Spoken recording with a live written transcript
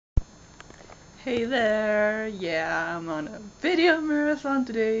Hey there! Yeah, I'm on a video marathon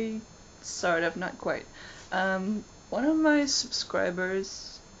today. Sort of, not quite. One of my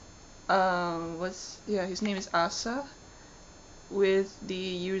subscribers, his name is Asa, with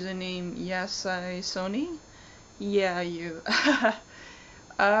the username yasaisony. Yeah, you.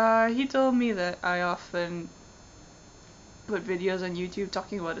 He told me that I often put videos on YouTube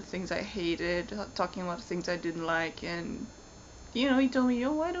talking about the things I hated, talking about the things I didn't like, and he told me,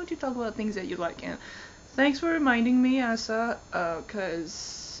 yo, why don't you talk about things that you like? And thanks for reminding me, Asa,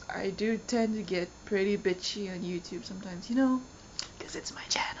 cause I do tend to get pretty bitchy on YouTube sometimes, cause it's my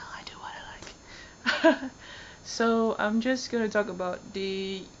channel, I do what I like. So I'm just gonna talk about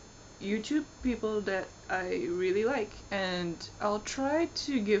the YouTube people that I really like, and I'll try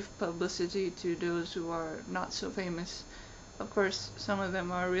to give publicity to those who are not so famous. Of course, some of them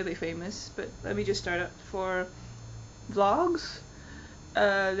are really famous, but let me just start out for vlogs.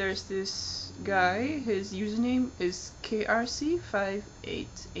 There's this guy, his username is KRC588.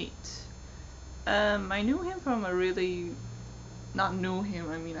 I knew him from a really, not knew him,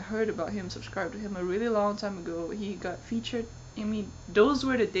 I mean I heard about him, subscribed to him a really long time ago. He got featured, those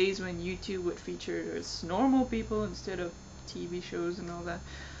were the days when YouTube would feature as normal people instead of TV shows and all that.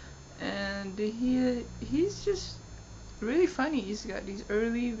 And he's just really funny. He's got these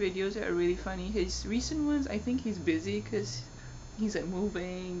early videos that are really funny. His recent ones, I think he's busy because he's like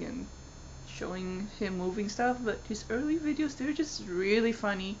moving and showing him moving stuff, but his early videos, they're just really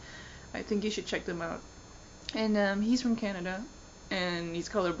funny. I think you should check them out. And he's from Canada, and he's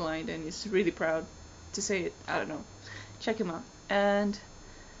colorblind, and he's really proud to say it. I don't know. Check him out. And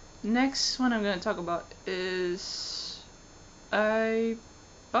next one I'm gonna talk about is I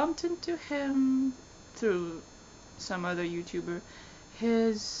bumped into him through some other YouTuber.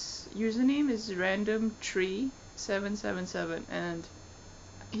 His username is randomtree777, and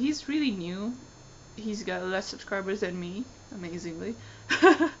he's really new. He's got less subscribers than me, amazingly.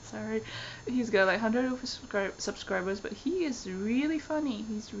 Sorry. He's got like 100 over subscribers, but he is really funny.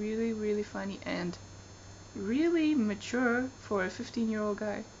 He's really, really funny and really mature for a 15-year-old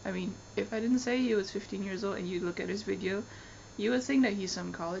guy. I mean, if I didn't say he was 15 years old and you look at his video, you would think that he's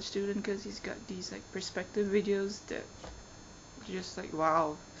some college student because he's got these like perspective videos that just like,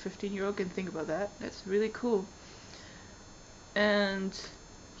 wow, 15-year-old can think about that. That's really cool. And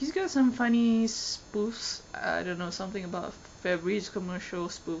he's got some funny spoofs. I don't know, something about Febreze commercial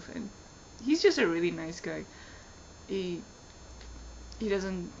spoof, and he's just a really nice guy. He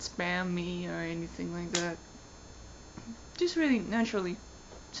doesn't spam me or anything like that. Just really naturally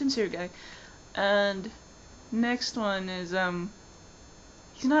sincere guy. And next one is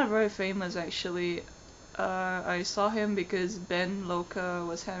he's not very famous actually. I saw him because Ben Loca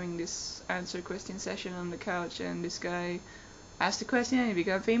was having this answer question session on the couch, and this guy asked the question and he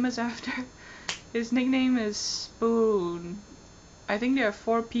became famous after. His nickname is Spoon. I think there are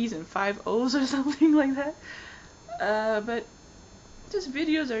 4 P's and 5 O's or something like that. But his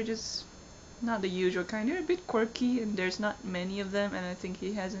videos are just not the usual kind. They're a bit quirky and there's not many of them, and I think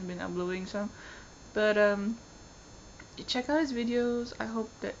he hasn't been uploading some. But check out his videos. I hope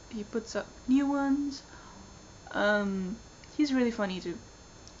that he puts up new ones. He's really funny too.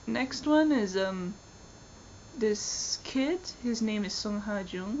 Next one is this kid. His name is Sungha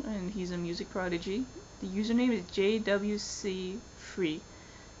Jung, and he's a music prodigy. The username is JWC Free,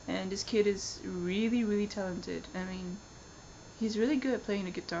 and this kid is really, really talented. I mean, he's really good at playing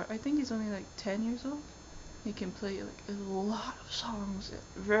the guitar. I think he's only like 10 years old. He can play like a lot of songs at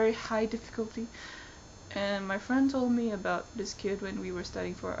very high difficulty. And my friend told me about this kid when we were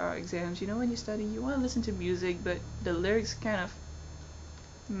studying for our exams. You know, when you study, you want to listen to music, but the lyrics kind of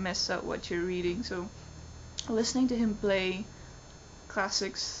mess up what you're reading. So listening to him play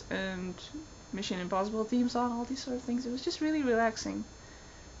classics and Mission Impossible theme song, all these sort of things, it was just really relaxing.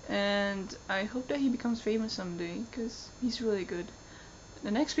 And I hope that he becomes famous someday, because he's really good.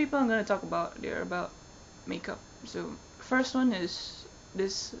 The next people I'm going to talk about, they're about makeup. So first one is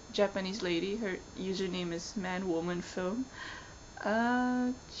this Japanese lady. Her username is manwomanfilm.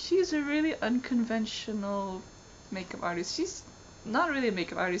 She's a really unconventional makeup artist. She's not really a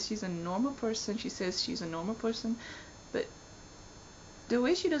makeup artist, she's a normal person. She says she's a normal person, but the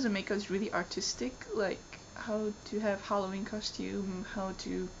way she does her makeup is really artistic, like how to have Halloween costume, how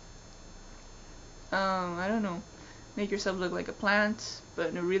to I don't know, make yourself look like a plant, but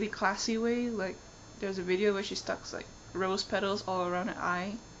in a really classy way. Like there's a video where she stuck like rose petals all around her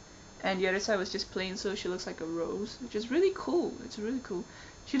eye, and the other side was just plain, so she looks like a rose, which is really cool. It's really cool.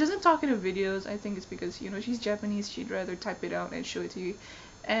 She doesn't talk in her videos. I think it's because she's Japanese. She'd rather type it out and show it to you.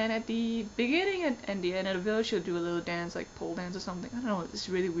 And at the beginning and the end of the video, she'll do a little dance, like pole dance or something. I don't know. It's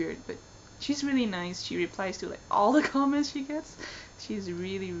really weird, but she's really nice. She replies to like all the comments she gets. She's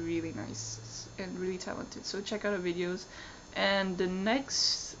really, really nice and really talented. So check out her videos. And the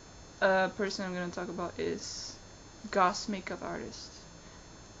next person I'm gonna talk about is Goss makeup artist.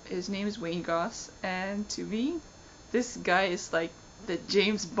 His name is Wayne Goss, and to me, this guy is like the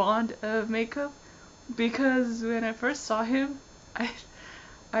James Bond of makeup, because when I first saw him,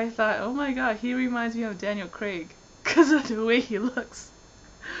 I thought, oh my god, he reminds me of Daniel Craig because of the way he looks.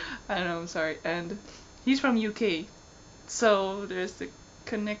 I don't know, I'm sorry. And he's from UK, so there's the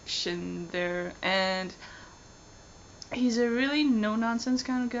connection there, and he's a really no nonsense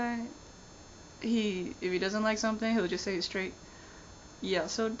kind of guy. If he doesn't like something, he'll just say it straight. Yeah,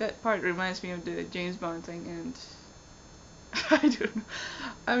 so that part reminds me of the James Bond thing, and I don't know.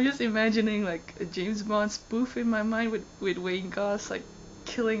 I'm just imagining like a James Bond spoof in my mind with Wayne Goss like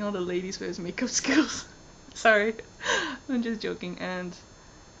killing all the ladies with his makeup skills. Sorry, I'm just joking. And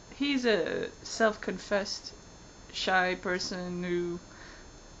he's a self-confessed shy person who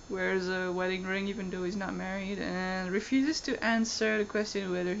wears a wedding ring even though he's not married, and refuses to answer the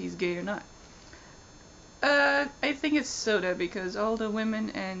question whether he's gay or not. I think it's soda, because all the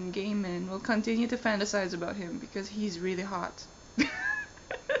women and gay men will continue to fantasize about him because he's really hot.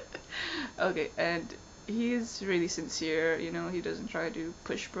 Okay, and he is really sincere, you know, he doesn't try to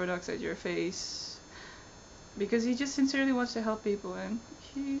push products at your face because he just sincerely wants to help people, and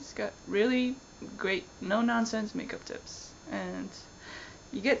he's got really great no nonsense makeup tips. And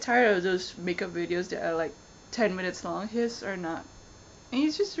you get tired of those makeup videos that are like 10 minutes long. His are not. And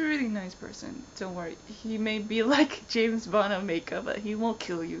he's just a really nice person. Don't worry. He may be like James Bond of makeup, but he won't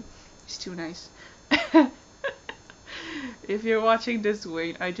kill you. He's too nice. If you're watching this,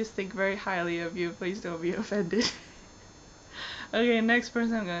 Wayne, I just think very highly of you. Please don't be offended. Okay, next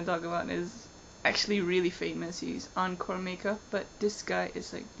person I'm gonna talk about is actually really famous. He's Encore Makeup, but this guy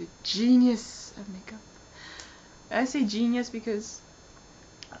is like the genius of makeup. I say genius because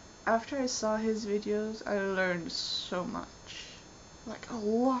after I saw his videos, I learned so much. Like a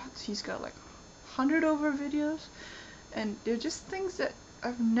lot. He's got like 100 over videos, and they're just things that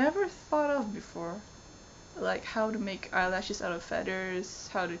I've never thought of before. Like how to make eyelashes out of feathers,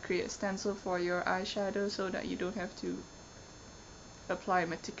 how to create a stencil for your eyeshadow so that you don't have to apply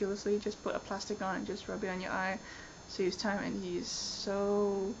meticulously. Just put a plastic on and just rub it on your eye. Saves time, and he's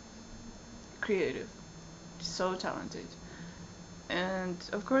so creative, so talented. And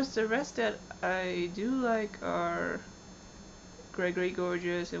of course the rest that I do like are Gregory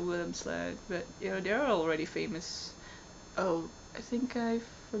Gorgeous and William Sled, but you know, they're already famous. Oh, I think I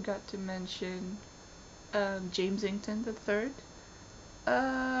forgot to mention James Ington the third.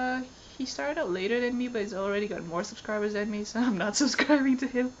 He started out later than me, but he's already got more subscribers than me, so I'm not subscribing to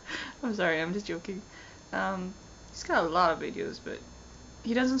him. I'm sorry, I'm just joking. He's got a lot of videos, but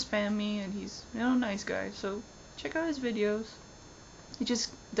he doesn't spam me, and he's, you know, a nice guy, so check out his videos. He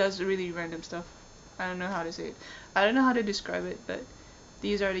just does really random stuff. I don't know how to say it. I don't know how to describe it, but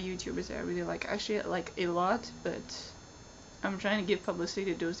these are the YouTubers that I really like. Actually, I like a lot, but I'm trying to give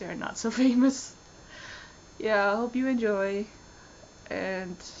publicity to those that are not so famous. Yeah, I hope you enjoy,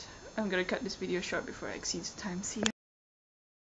 and I'm gonna cut this video short before I exceed the time. See ya.